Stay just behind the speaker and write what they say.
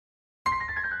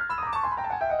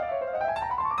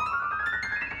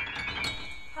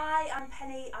I'm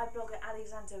Penny. I blog at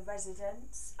Alexander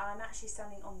Residence. I'm actually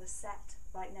standing on the set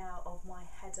right now of my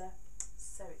header.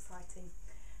 So exciting.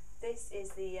 This is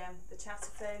the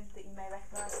Chatterphone that you may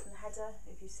recognise from the header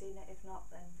if you've seen it. If not,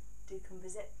 then do come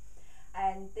visit.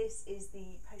 And this is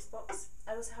the postbox.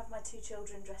 I also have my two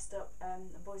children dressed up.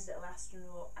 A boy's a little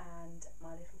astronaut and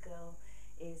my little girl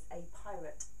is a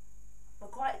pirate. We're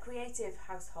quite a creative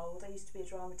household. I used to be a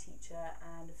drama teacher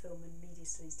and a film and media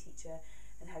studies teacher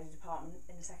and head of department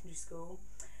in a secondary school.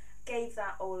 Gave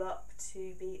that all up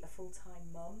to be a full-time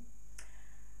mum.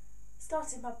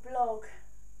 Started my blog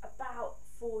about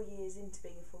 4 years into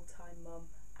being a full-time mum,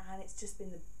 and it's just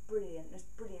been the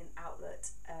most brilliant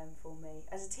outlet for me.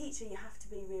 As a teacher, you have to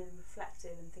be really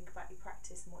reflective and think about your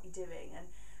practice and what you're doing, and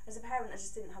as a parent I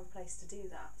just didn't have a place to do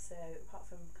that. So apart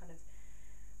from kind of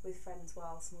with friends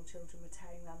while small children were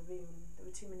tearing around the room, there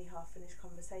were too many half-finished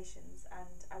conversations,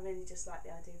 and I really just like the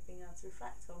idea of being able to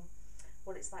reflect on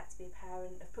what it's like to be a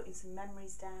parent, of putting some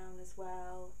memories down as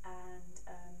well, and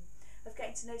of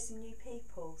getting to know some new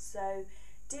people. So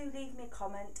do leave me a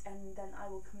comment and then I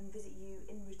will come and visit you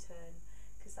in return,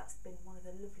 because that's been one of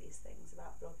the loveliest things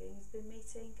about blogging, has been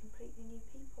meeting completely new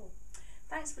people.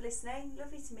 Thanks for listening,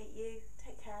 lovely to meet you,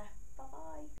 take care, bye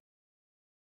bye.